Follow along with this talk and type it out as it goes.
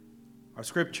Our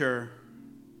scripture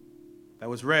that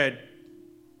was read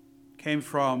came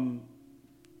from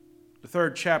the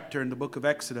 3rd chapter in the book of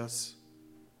Exodus.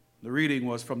 The reading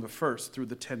was from the 1st through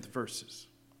the 10th verses.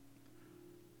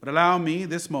 But allow me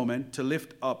this moment to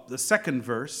lift up the 2nd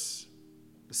verse,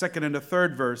 the 2nd and the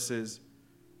 3rd verses,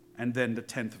 and then the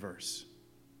 10th verse,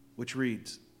 which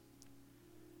reads,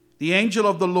 "The angel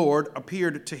of the Lord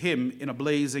appeared to him in a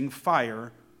blazing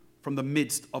fire from the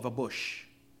midst of a bush.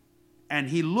 And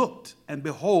he looked, and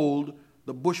behold,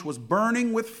 the bush was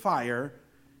burning with fire,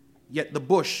 yet the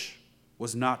bush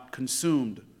was not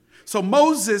consumed. So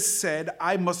Moses said,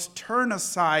 I must turn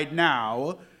aside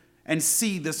now and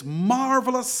see this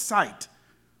marvelous sight,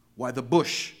 why the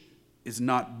bush is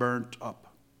not burnt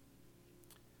up."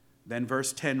 Then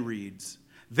verse 10 reads,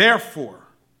 "Therefore,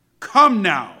 come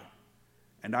now,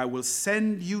 and I will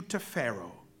send you to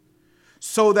Pharaoh,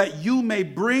 so that you may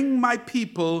bring my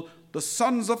people, the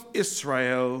sons of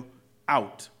Israel,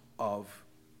 out of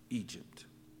Egypt."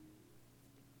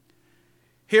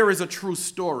 Here is a true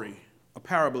story, a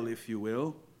parable, if you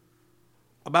will,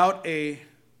 about a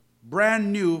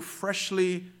brand new,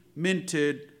 freshly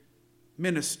minted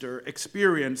minister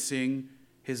experiencing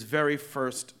his very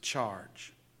first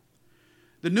charge.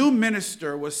 The new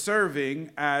minister was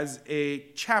serving as a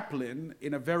chaplain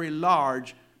in a very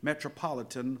large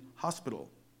metropolitan hospital.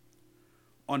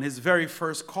 On his very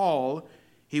first call,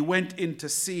 he went in to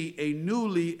see a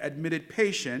newly admitted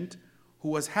patient who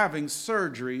was having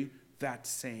surgery that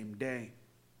same day.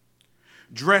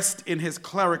 Dressed in his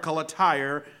clerical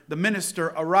attire, the minister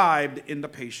arrived in the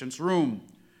patient's room.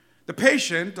 The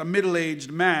patient, a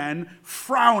middle-aged man,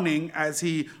 frowning as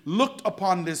he looked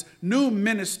upon this new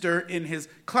minister in his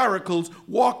clericals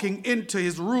walking into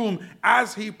his room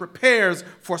as he prepares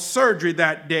for surgery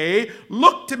that day,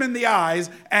 looked him in the eyes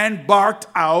and barked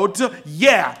out,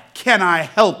 "Yeah, can I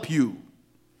help you?"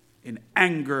 in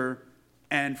anger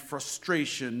and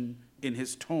frustration in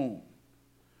his tone.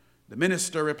 The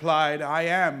minister replied, "I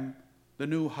am the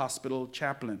new hospital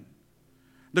chaplain."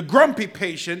 The grumpy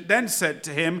patient then said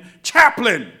to him,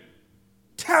 "Chaplain,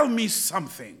 tell me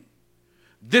something.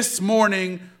 This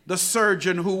morning, the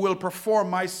surgeon who will perform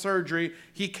my surgery,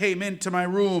 he came into my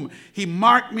room. He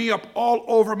marked me up all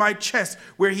over my chest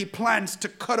where he plans to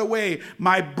cut away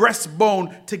my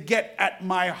breastbone to get at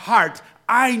my heart.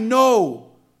 I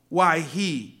know why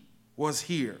he was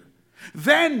here.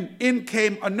 Then in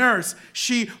came a nurse.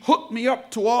 She hooked me up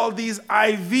to all these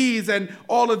IVs and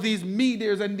all of these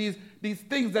meters and these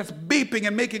things that's beeping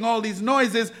and making all these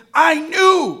noises. I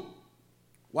knew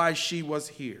why she was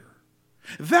here.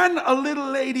 Then a little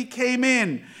lady came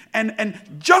in and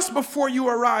just before you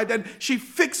arrived, and she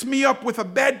fixed me up with a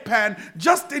bedpan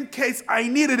just in case I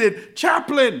needed it.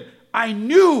 Chaplain, I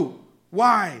knew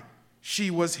why she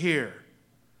was here.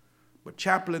 But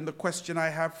chaplain, the question I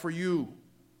have for you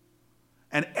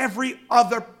and every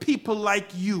other people like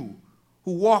you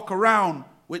who walk around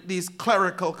with these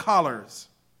clerical collars,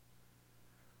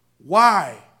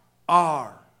 why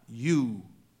are you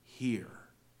here?"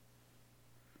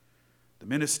 The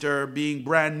minister, being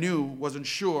brand new, wasn't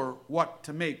sure what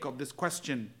to make of this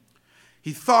question.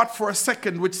 He thought for a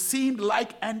second, which seemed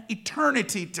like an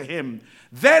eternity to him.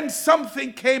 Then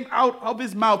something came out of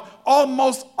his mouth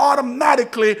almost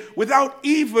automatically without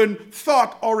even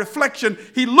thought or reflection.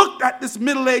 He looked at this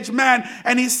middle-aged man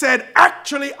and he said,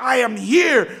 "Actually, I am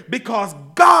here because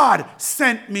God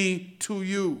sent me to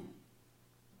you."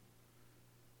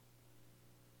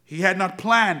 He had not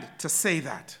planned to say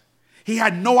that. He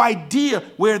had no idea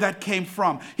where that came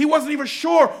from. He wasn't even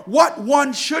sure what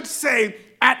one should say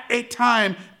at a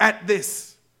time at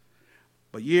this.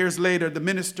 But years later, the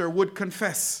minister would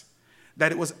confess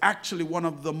that it was actually one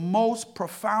of the most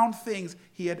profound things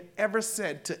he had ever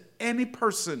said to any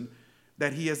person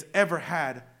that he has ever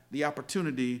had the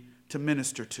opportunity to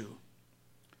minister to.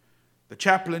 The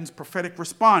chaplain's prophetic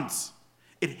response,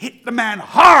 it hit the man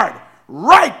hard,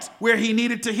 right where he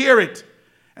needed to hear it.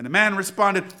 And the man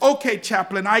responded, "Okay,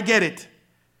 chaplain, I get it.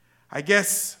 I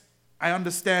guess I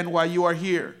understand why you are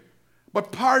here.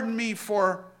 But pardon me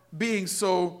for being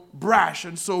so brash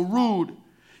and so rude.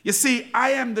 You see,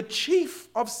 I am the chief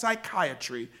of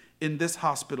psychiatry in this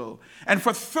hospital. And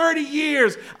for 30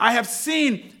 years, I have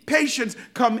seen patients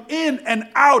come in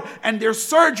and out, and their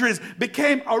surgeries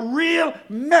became a real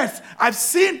mess. I've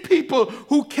seen people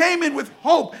who came in with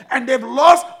hope, and they've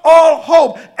lost all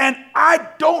hope. And I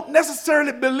don't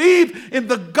necessarily believe in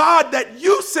the God that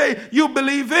you say you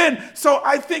believe in. So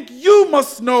I think you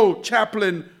must know,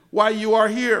 chaplain, why you are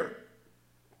here."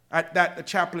 At that, the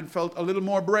chaplain felt a little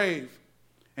more brave.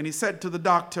 And he said to the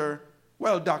doctor,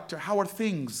 "Well, doctor, how are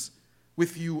things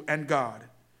with you and God?"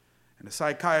 And the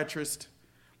psychiatrist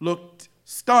looked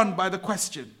stunned by the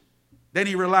question. Then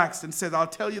he relaxed and said, I'll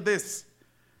tell you this.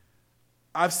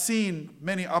 I've seen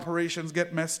many operations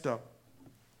get messed up.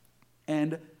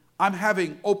 And I'm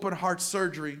having open heart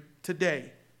surgery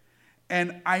today.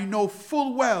 And I know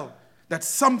full well that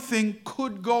something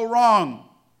could go wrong.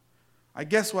 I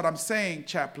guess what I'm saying,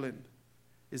 chaplain,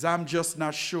 is I'm just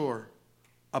not sure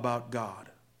about God.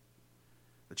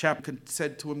 The chaplain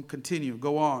said to him, continue,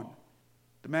 go on.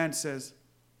 The man says,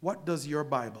 what does your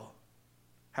Bible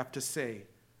have to say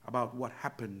about what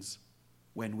happens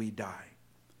when we die?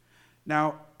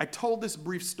 Now, I told this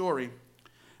brief story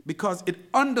because it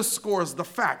underscores the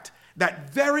fact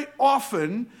that very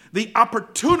often the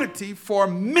opportunity for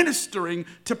ministering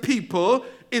to people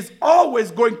is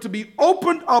always going to be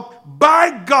opened up by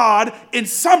God in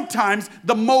sometimes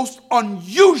the most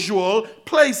unusual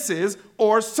places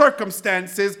or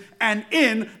circumstances and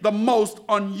in the most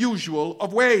unusual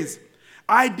of ways.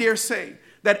 I dare say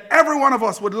that every one of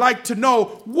us would like to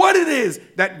know what it is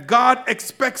that God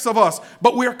expects of us,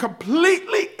 but we're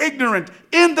completely ignorant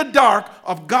in the dark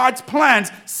of God's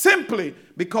plans simply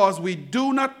because we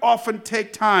do not often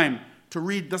take time to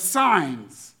read the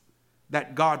signs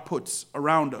that God puts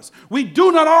around us. We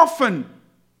do not often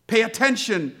pay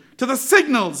attention to the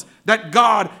signals that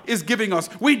God is giving us.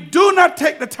 We do not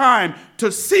take the time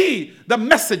to see the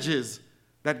messages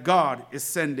that God is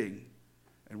sending.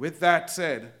 And with that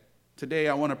said, today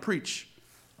I want to preach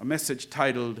a message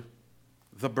titled,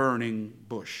 The Burning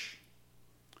Bush.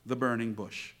 The Burning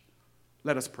Bush.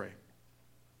 Let us pray.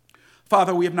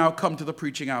 Father, we have now come to the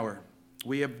preaching hour.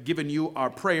 We have given you our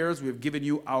prayers. We have given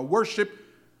you our worship.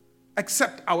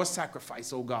 Accept our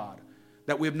sacrifice, O God,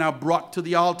 that we have now brought to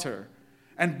the altar.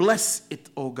 And bless it,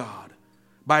 O God,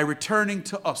 by returning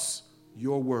to us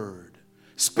your word.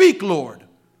 Speak, Lord,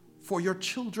 for your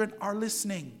children are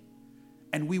listening.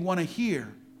 And we want to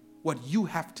hear what you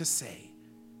have to say,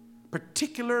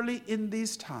 particularly in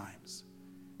these times.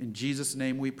 In Jesus'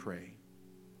 name we pray.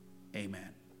 Amen.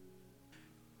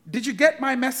 Did you get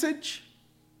my message?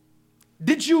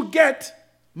 Did you get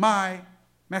my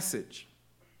message?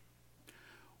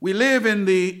 We live in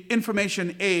the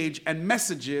information age, and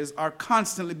messages are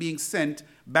constantly being sent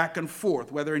back and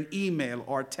forth, whether in email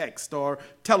or text or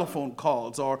telephone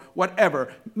calls or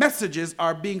whatever. Messages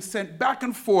are being sent back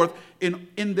and forth in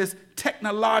this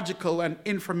technological and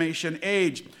information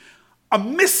age. A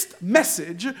missed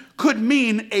message could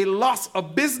mean a loss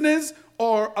of business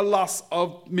or a loss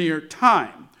of mere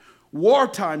time.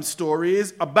 Wartime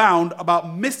stories abound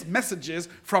about missed messages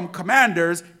from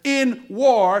commanders in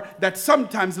war that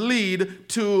sometimes lead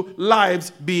to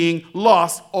lives being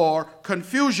lost or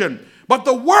confusion. But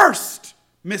the worst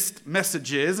missed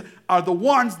messages are the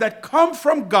ones that come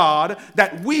from God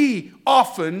that we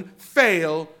often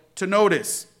fail to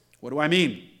notice. What do I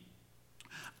mean?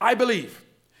 I believe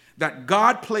that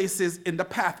God places in the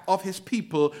path of his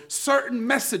people certain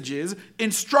messages,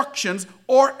 instructions,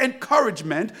 or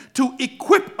encouragement to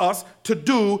equip us to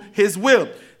do his will.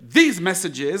 These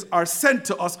messages are sent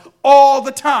to us all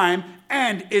the time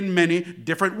and in many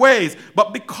different ways.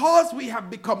 But because we have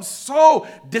become so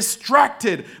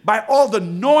distracted by all the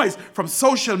noise from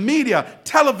social media,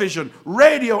 television,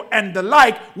 radio, and the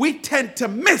like, we tend to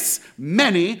miss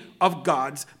many of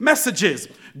God's messages.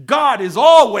 God is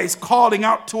always calling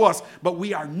out to us, but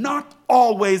we are not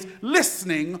always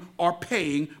listening or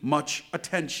paying much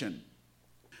attention.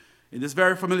 In this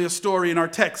very familiar story in our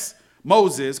text,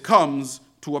 Moses comes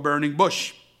to a burning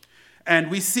bush.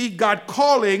 And we see God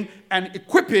calling and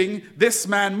equipping this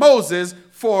man Moses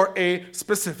for a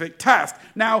specific task.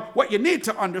 Now, what you need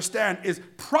to understand is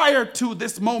prior to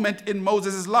this moment in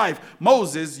Moses' life,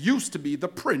 Moses used to be the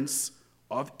prince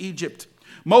of Egypt.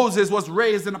 Moses was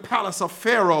raised in the palace of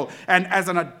Pharaoh, and as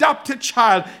an adopted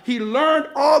child, he learned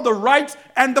all the rights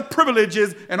and the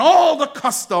privileges and all the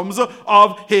customs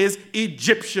of his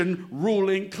Egyptian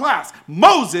ruling class.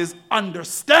 Moses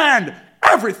understood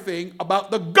everything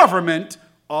about the government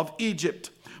of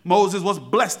Egypt. Moses was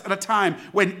blessed at a time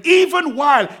when even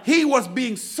while he was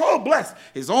being so blessed,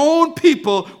 his own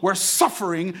people were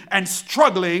suffering and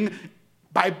struggling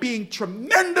by being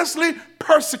tremendously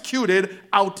persecuted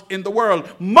out in the world.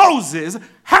 Moses,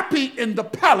 happy in the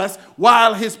palace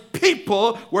while his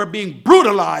people were being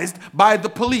brutalized by the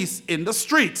police in the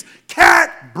streets.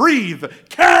 Can't breathe,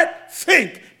 can't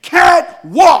think, can't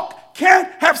walk,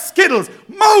 can't have Skittles.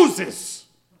 Moses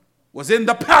was in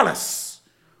the palace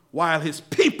while his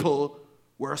people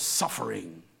were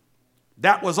suffering.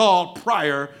 That was all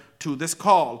prior to this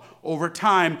call. Over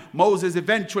time, Moses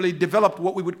eventually developed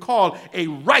what we would call a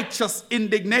righteous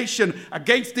indignation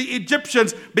against the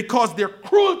Egyptians because their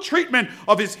cruel treatment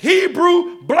of his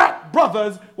Hebrew black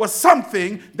brothers was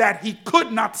something that he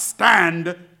could not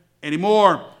stand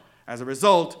anymore. As a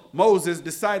result, Moses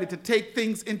decided to take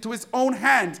things into his own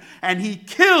hands, and he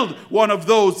killed one of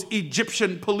those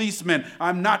Egyptian policemen.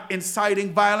 I'm not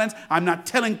inciting violence. I'm not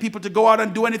telling people to go out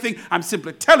and do anything. I'm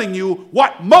simply telling you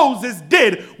what Moses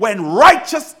did when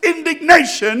righteous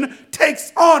indignation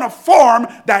takes on a form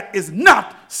that is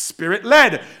not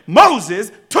spirit-led.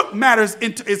 Moses took matters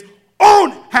into his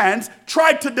own hands,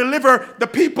 tried to deliver the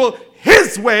people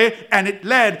his way, and it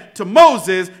led to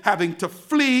Moses having to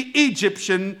flee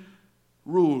Egyptian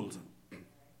ruled.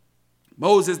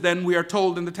 Moses then, we are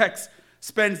told in the text,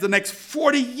 spends the next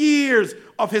 40 years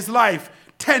of his life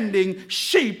tending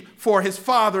sheep for his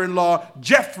father-in-law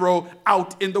Jethro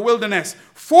out in the wilderness.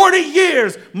 40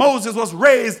 years Moses was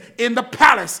raised in the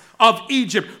palace of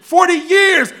Egypt. 40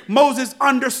 years Moses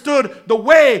understood the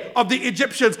way of the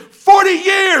Egyptians. 40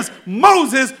 years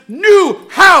Moses knew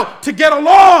how to get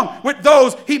along with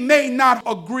those he may not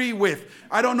agree with.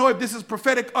 I don't know if this is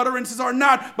prophetic utterances or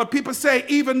not, but people say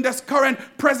even this current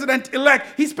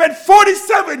president-elect, he spent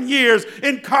 47 years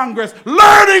in Congress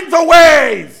learning the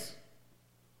ways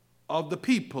of the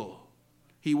people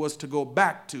he was to go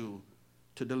back to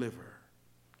deliver.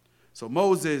 So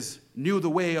Moses knew the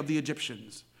way of the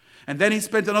Egyptians. And then he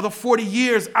spent another 40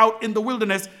 years out in the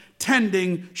wilderness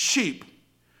tending sheep.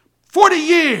 40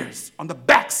 years on the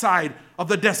backside of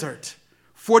the desert.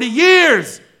 40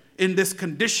 years in this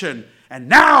condition. And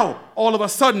now, all of a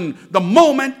sudden, the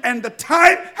moment and the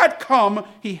time had come,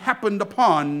 he happened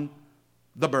upon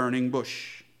the burning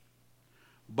bush.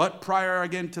 But prior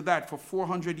again to that, for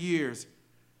 400 years,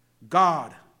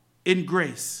 God, in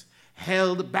grace,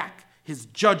 held back his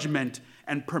judgment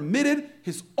and permitted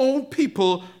his own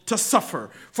people to suffer.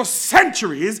 For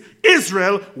centuries,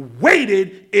 Israel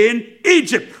waited in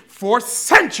Egypt. For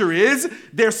centuries,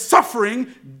 their suffering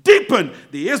deepened.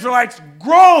 The Israelites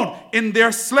groaned in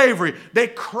their slavery. They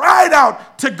cried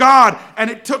out to God, and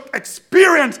it took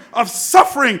experience of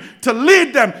suffering to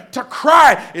lead them to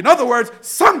cry. In other words,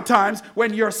 sometimes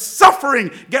when your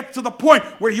suffering gets to the point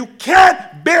where you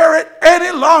can't bear it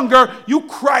any longer, you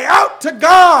cry out to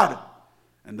God.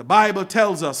 And the Bible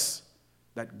tells us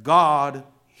that God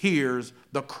hears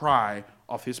the cry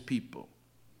of his people.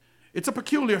 It's a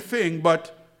peculiar thing,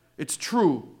 but it's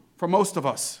true for most of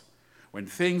us. When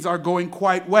things are going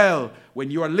quite well, when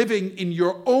you are living in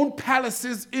your own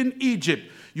palaces in Egypt,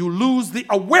 you lose the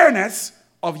awareness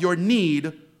of your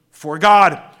need for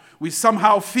God. We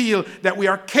somehow feel that we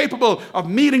are capable of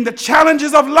meeting the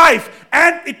challenges of life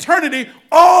and eternity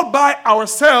all by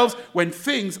ourselves when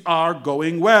things are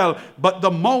going well. But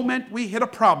the moment we hit a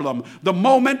problem, the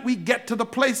moment we get to the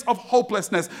place of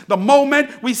hopelessness, the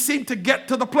moment we seem to get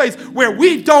to the place where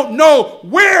we don't know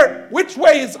which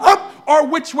way is up or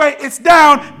which way is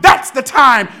down, that's the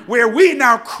time where we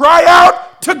now cry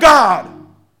out to God.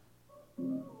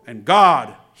 And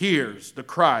God hears the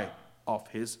cry of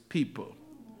his people.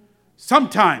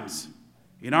 Sometimes,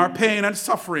 in our pain and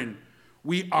suffering,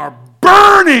 we are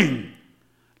burning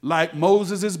like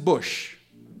Moses' bush,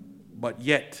 but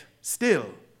yet still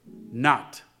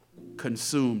not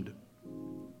consumed.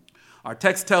 Our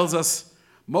text tells us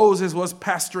Moses was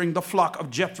pasturing the flock of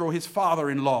Jethro, his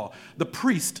father-in-law, the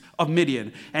priest of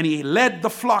Midian, and he led the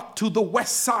flock to the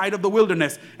west side of the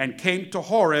wilderness and came to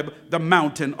Horeb, the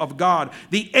mountain of God.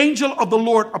 The angel of the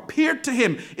Lord appeared to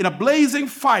him in a blazing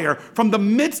fire from the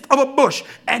midst of a bush,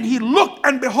 and he looked,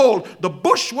 and behold, the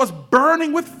bush was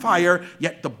burning with fire,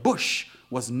 yet the bush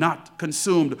was not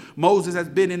consumed. Moses has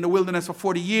been in the wilderness for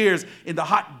 40 years in the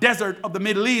hot desert of the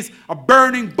Middle East. A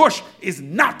burning bush is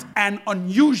not an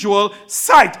unusual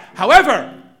sight.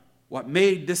 However, what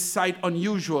made this sight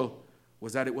unusual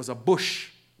was that it was a bush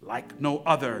like no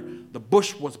other. The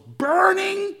bush was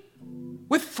burning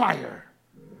with fire,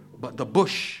 but the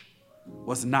bush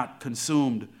was not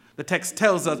consumed. The text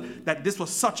tells us that this was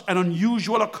such an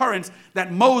unusual occurrence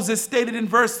that Moses stated in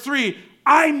verse 3,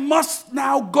 I must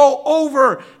now go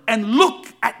over and look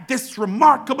at this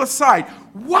remarkable sight.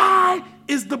 Why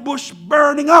is the bush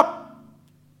burning up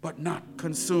but not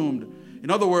consumed? In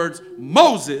other words,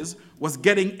 Moses was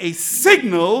getting a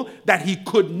signal that he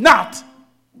could not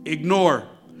ignore.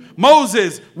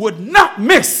 Moses would not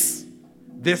miss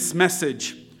this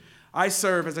message. I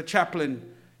serve as a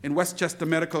chaplain in Westchester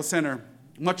Medical Center,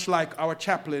 much like our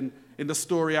chaplain in the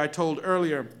story I told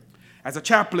earlier. As a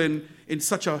chaplain in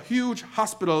such a huge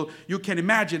hospital, you can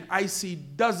imagine I see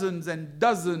dozens and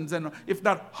dozens, and if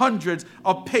not hundreds,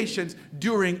 of patients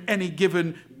during any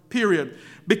given period.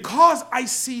 Because I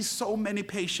see so many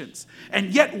patients,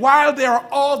 and yet while they are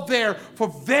all there for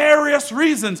various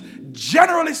reasons,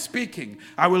 generally speaking,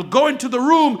 I will go into the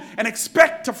room and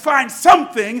expect to find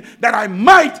something that I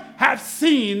might have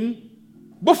seen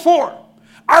before.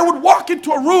 I would walk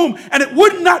into a room and it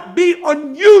would not be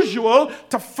unusual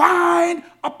to find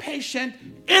a patient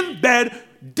in bed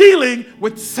dealing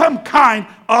with some kind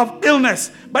of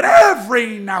illness. But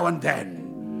every now and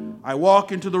then, I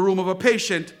walk into the room of a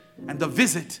patient and the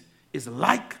visit is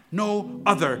like no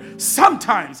other.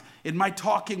 Sometimes in my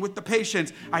talking with the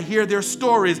patients, I hear their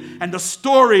stories, and the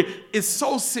story is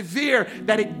so severe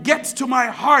that it gets to my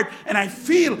heart, and I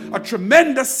feel a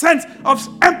tremendous sense of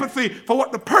empathy for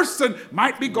what the person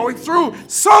might be going through.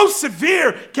 So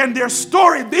severe can their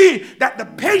story be that the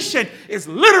patient is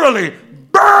literally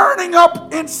burning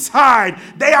up inside.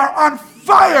 They are on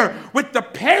fire with the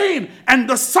pain and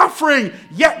the suffering,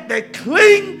 yet they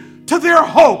cling to their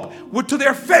hope, to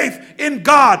their faith in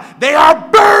God. They are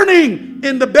burning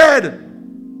in the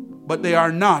bed, but they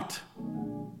are not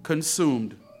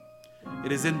consumed.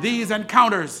 It is in these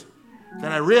encounters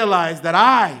that I realize that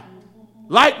I,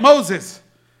 like Moses,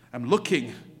 am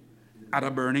looking at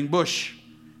a burning bush.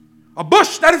 A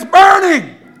bush that is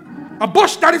burning. A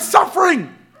bush that is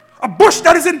suffering. A bush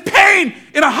that is in pain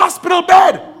in a hospital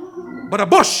bed. But a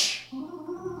bush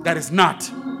that is not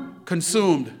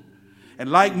consumed.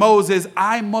 And like Moses,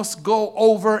 I must go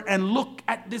over and look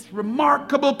at this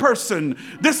remarkable person,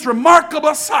 this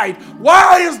remarkable sight.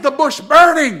 Why is the bush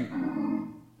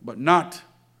burning but not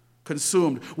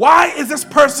consumed? Why is this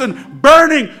person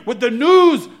burning with the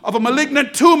news of a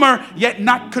malignant tumor yet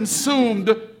not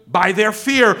consumed by their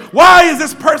fear? Why is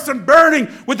this person burning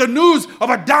with the news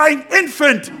of a dying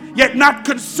infant yet not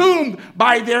consumed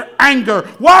by their anger?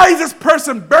 Why is this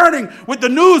person burning with the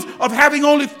news of having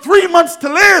only 3 months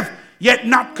to live yet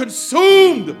not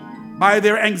consumed by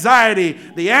their anxiety?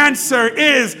 The answer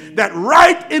is that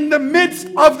right in the midst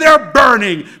of their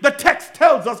burning, the text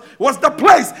tells us, was the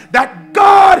place that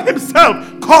God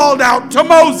himself called out to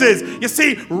Moses. You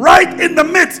see, right in the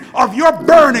midst of your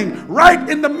burning, right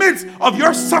in the midst of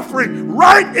your suffering,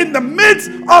 right in the midst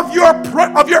of your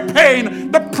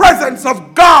pain, the presence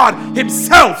of God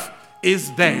himself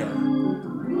is there.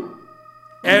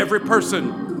 Every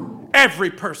person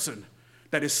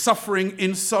that is suffering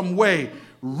in some way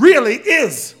really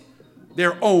is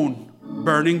their own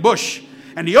burning bush.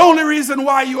 And the only reason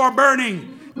why you are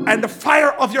burning and the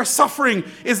fire of your suffering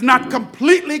is not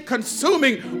completely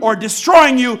consuming or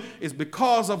destroying you is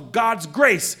because of God's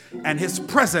grace and his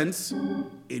presence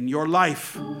in your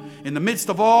life. In the midst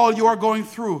of all you are going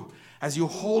through, as you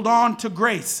hold on to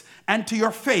grace and to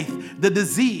your faith, the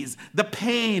disease, the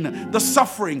pain, the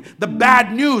suffering, the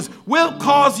bad news will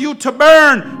cause you to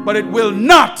burn, but it will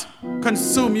not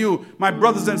consume you. My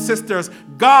brothers and sisters,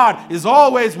 God is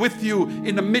always with you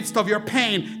in the midst of your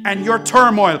pain and your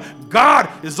turmoil. God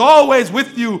is always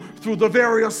with you through the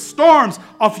various storms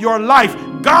of your life.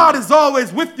 God is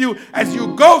always with you as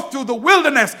you go through the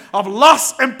wilderness of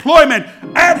lost employment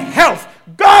and health.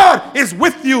 God is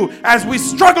with you as we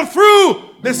struggle through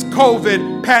this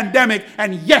COVID pandemic.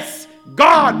 And yes,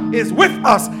 God is with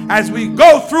us as we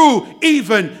go through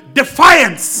even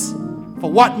defiance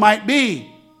for what might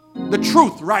be the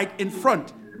truth right in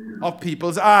front of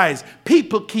people's eyes.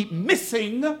 People keep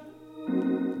missing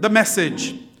the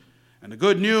message. And the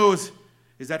good news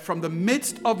is that from the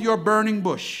midst of your burning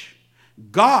bush,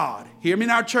 God, hear me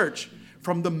now, church,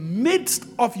 from the midst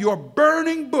of your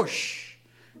burning bush,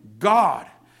 God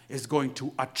is going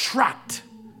to attract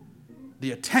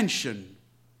the attention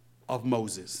of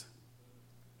Moses.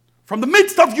 From the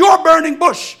midst of your burning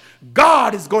bush,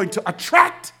 God is going to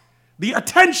attract the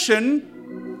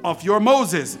attention of your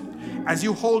Moses. As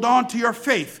you hold on to your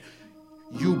faith,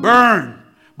 you burn,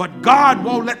 but God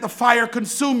won't let the fire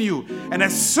consume you. And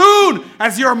as soon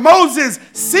as your Moses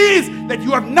sees that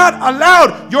you have not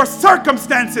allowed your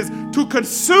circumstances to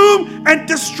consume and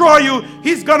destroy you,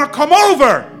 he's going to come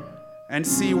over and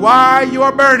see why you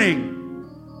are burning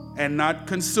and not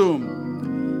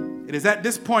consumed. It is at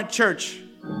this point, church,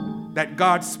 that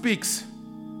God speaks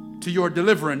to your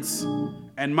deliverance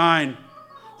and mine.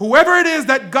 Whoever it is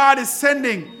that God is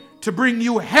sending to bring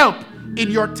you help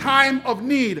in your time of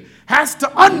need has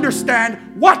to understand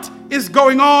what is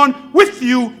going on with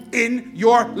you in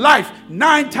your life.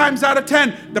 9 times out of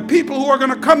 10, the people who are going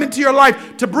to come into your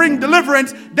life to bring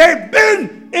deliverance, they've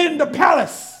been in the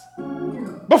palace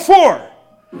before.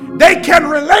 They can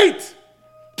relate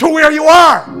to where you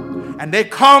are, and they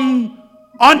come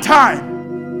on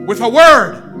time with a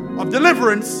word of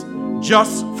deliverance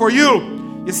just for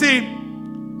you. You see,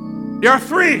 there are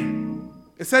 3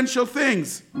 essential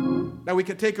things that we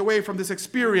can take away from this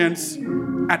experience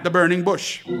at the burning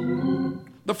bush.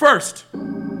 The first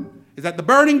is that the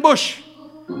burning bush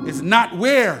is not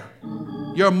where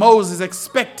your Moses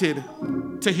expected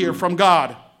to hear from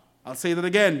God. I'll say that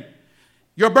again.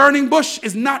 Your burning bush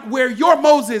is not where your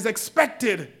Moses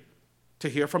expected to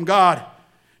hear from God.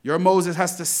 Your Moses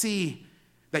has to see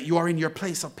that you are in your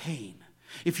place of pain.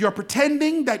 If you're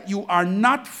pretending that you are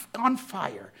not on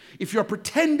fire, if you're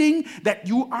pretending that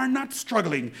you are not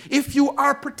struggling, if you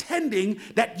are pretending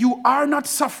that you are not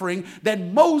suffering,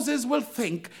 then Moses will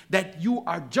think that you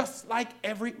are just like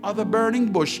every other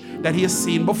burning bush that he has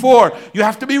seen before. You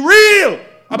have to be real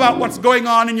about what's going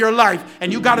on in your life,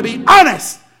 and you got to be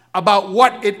honest about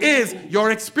what it is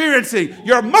you're experiencing.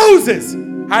 Your Moses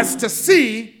has to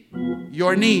see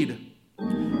your need.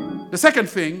 The second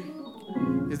thing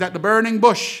is that the burning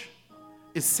bush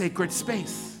is sacred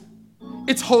space.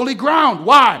 It's holy ground.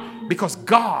 Why? Because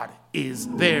God is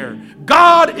there.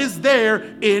 God is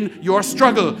there in your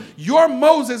struggle. Your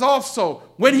Moses also,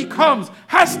 when he comes,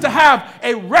 has to have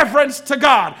a reverence to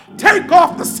God. Take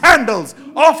off the sandals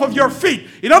off of your feet.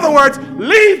 In other words,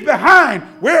 leave behind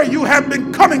where you have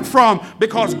been coming from,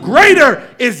 because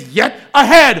greater is yet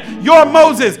ahead. Your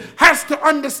Moses has to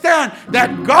understand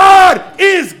that God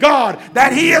is God,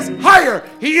 that he is higher,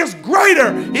 he is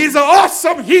greater, he's an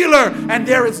awesome healer, and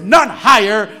there is none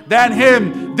higher than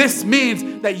him. This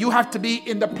means that you have to be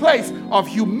in the place of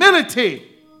humility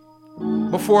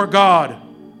before God.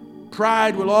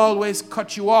 Pride will always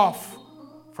cut you off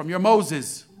from your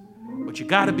Moses, but you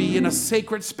got to be in a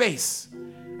sacred space,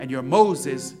 and your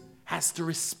Moses has to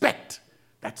respect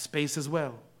that space as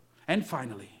well. And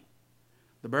finally,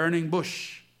 the burning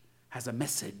bush has a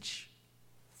message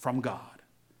from God.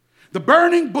 The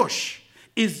burning bush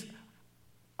is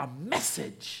a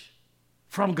message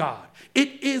from God.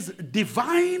 It is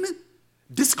divine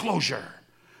disclosure.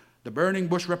 The burning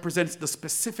bush represents the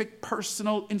specific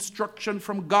personal instruction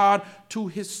from God to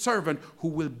his servant who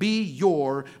will be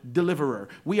your deliverer.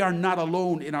 We are not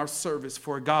alone in our service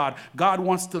for God. God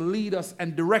wants to lead us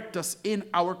and direct us in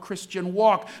our Christian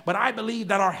walk. But I believe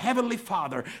that our Heavenly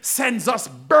Father sends us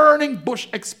burning bush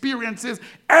experiences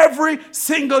every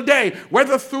single day,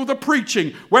 whether through the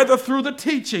preaching, whether through the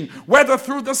teaching, whether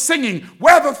through the singing,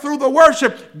 whether through the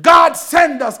worship. God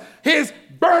sends us his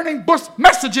burning bush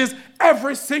messages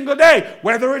every single day,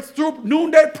 whether it's through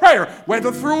noonday prayer,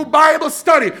 whether through Bible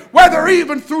study, whether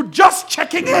even through just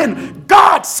checking in.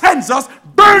 God sends us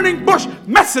burning bush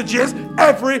messages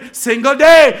every single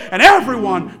day, and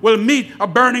everyone will meet a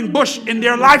burning bush in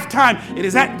their lifetime. It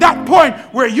is at that point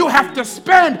where you have to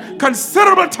spend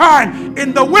considerable time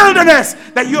in the wilderness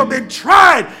that you have been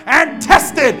tried and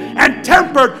tested and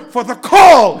tempered for the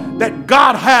call that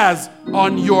God has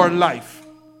on your life.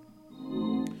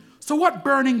 So what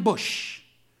burning bush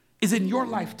is in your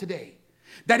life today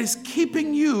that is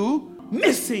keeping you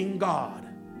missing God?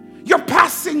 You're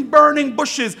passing burning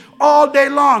bushes all day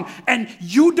long, and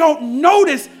you don't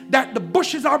notice that the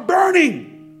bushes are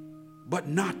burning but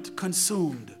not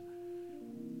consumed.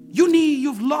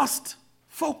 You've lost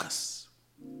focus.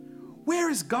 Where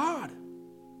is God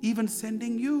even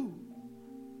sending you?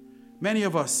 Many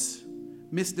of us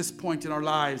miss this point in our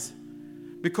lives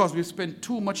because we've spent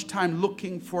too much time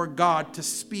looking for God to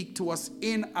speak to us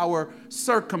in our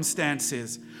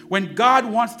circumstances, when God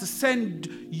wants to send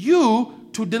you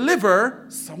to deliver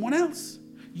someone else.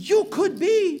 You could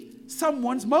be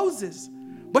someone's Moses,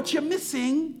 but you're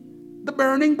missing the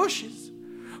burning bushes.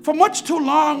 For much too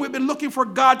long, we've been looking for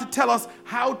God to tell us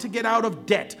how to get out of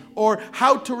debt, or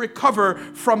how to recover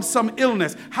from some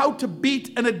illness, how to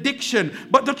beat an addiction.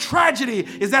 But the tragedy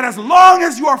is that as long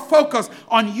as you are focused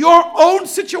on your own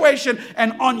situation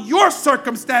and on your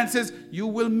circumstances, you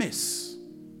will miss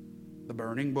the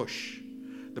burning bush.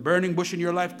 The burning bush in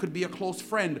your life could be a close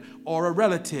friend or a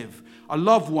relative, a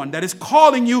loved one that is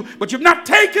calling you, but you've not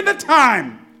taken the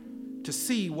time to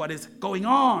see what is going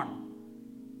on.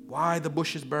 Why the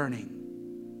bush is burning,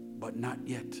 but not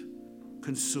yet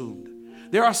consumed.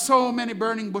 There are so many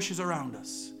burning bushes around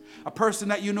us. A person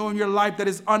that you know in your life that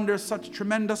is under such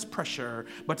tremendous pressure,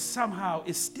 but somehow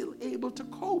is still able to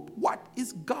cope. What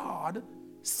is God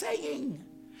saying?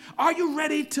 Are you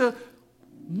ready to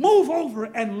move over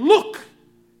and look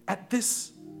at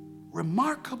this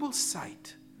remarkable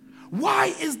sight? Why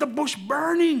is the bush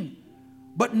burning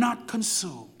but not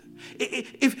consumed?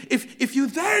 If you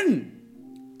then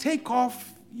take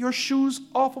off your shoes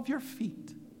off of your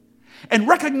feet and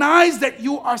recognize that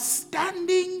you are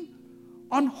standing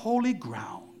on holy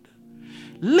ground,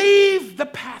 leave the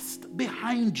past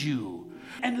behind you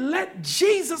and let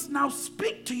Jesus now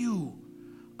speak to you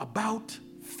about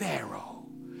Pharaoh.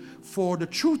 For the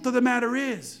truth of the matter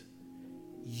is,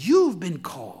 you've been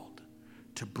called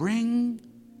to bring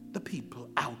the people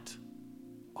out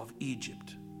of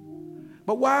Egypt.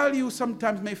 But while you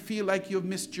sometimes may feel like you've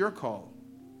missed your call,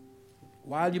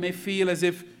 while you may feel as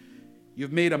if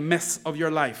you've made a mess of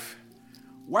your life,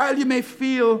 while you may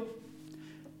feel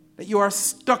that you are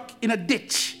stuck in a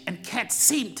ditch and can't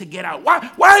seem to get out,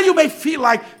 while you may feel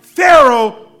like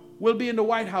Pharaoh will be in the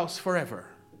White House forever,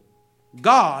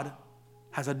 God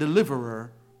has a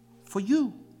deliverer for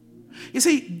you. You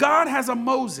see, God has a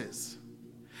Moses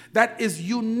that is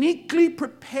uniquely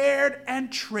prepared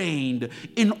and trained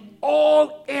in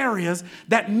all areas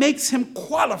that makes him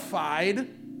qualified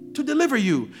to deliver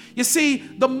you. You see,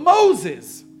 the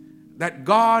Moses that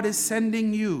God is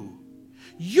sending you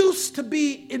used to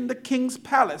be in the king's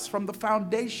palace from the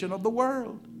foundation of the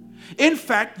world. In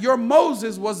fact, your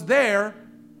Moses was there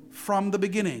from the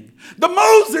beginning. The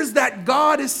Moses that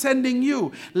God is sending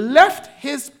you left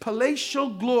his palatial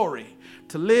glory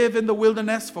to live in the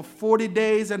wilderness for 40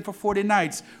 days and for 40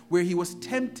 nights, where he was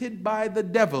tempted by the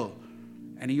devil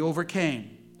and he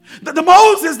overcame. The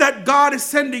Moses that God is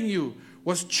sending you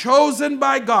was chosen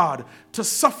by God to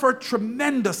suffer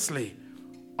tremendously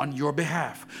on your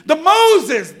behalf. The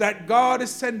Moses that God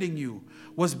is sending you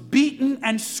was beaten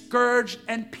and scourged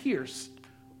and pierced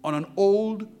on an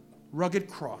old rugged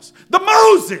cross. The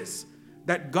Moses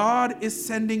that God is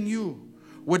sending you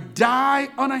would die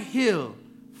on a hill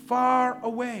far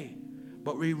away,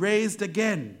 but be raised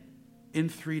again in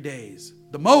 3 days.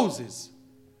 The Moses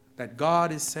that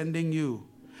God is sending you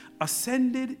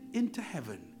ascended into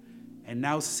heaven and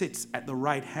now sits at the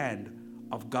right hand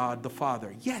of God the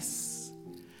Father. Yes,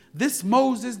 this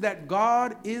Moses that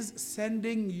God is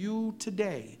sending you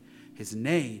today, his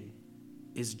name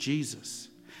is Jesus.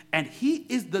 And he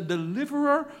is the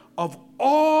deliverer of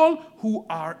all who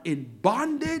are in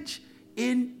bondage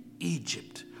in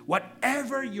Egypt.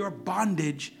 Whatever your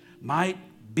bondage might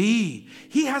be,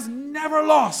 he has never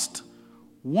lost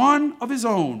one of his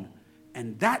own.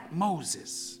 And that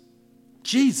Moses,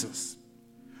 Jesus,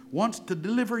 wants to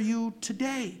deliver you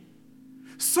today.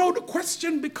 So the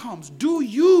question becomes, do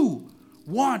you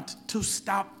want to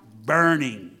stop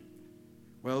burning?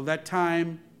 Well, that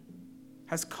time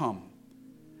has come.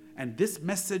 And this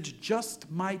message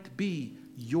just might be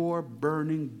your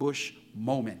burning bush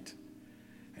moment.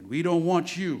 And we don't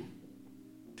want you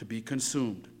to be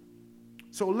consumed.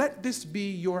 So let this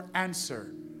be your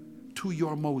answer to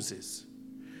your Moses.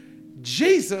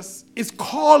 Jesus is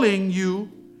calling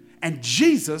you, and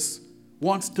Jesus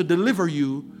wants to deliver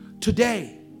you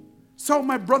today. So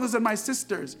my brothers and my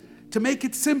sisters, to make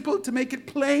it simple, to make it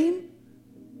plain,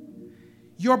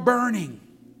 you're burning,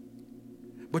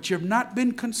 but you've not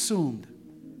been consumed,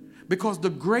 because the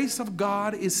grace of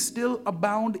God is still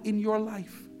abound in your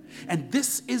life. And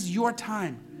this is your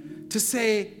time to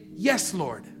say, yes,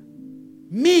 Lord,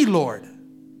 me, Lord,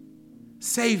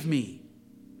 save me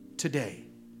today.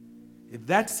 If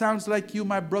that sounds like you,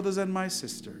 my brothers and my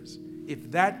sisters,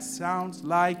 if that sounds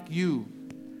like you,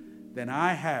 then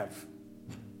I have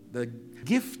the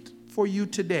gift for you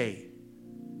today,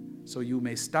 so you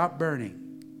may stop burning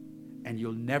and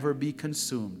you'll never be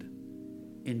consumed,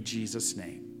 in Jesus'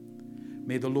 name.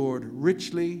 May the Lord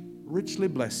richly, richly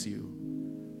bless you,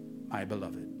 my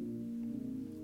beloved.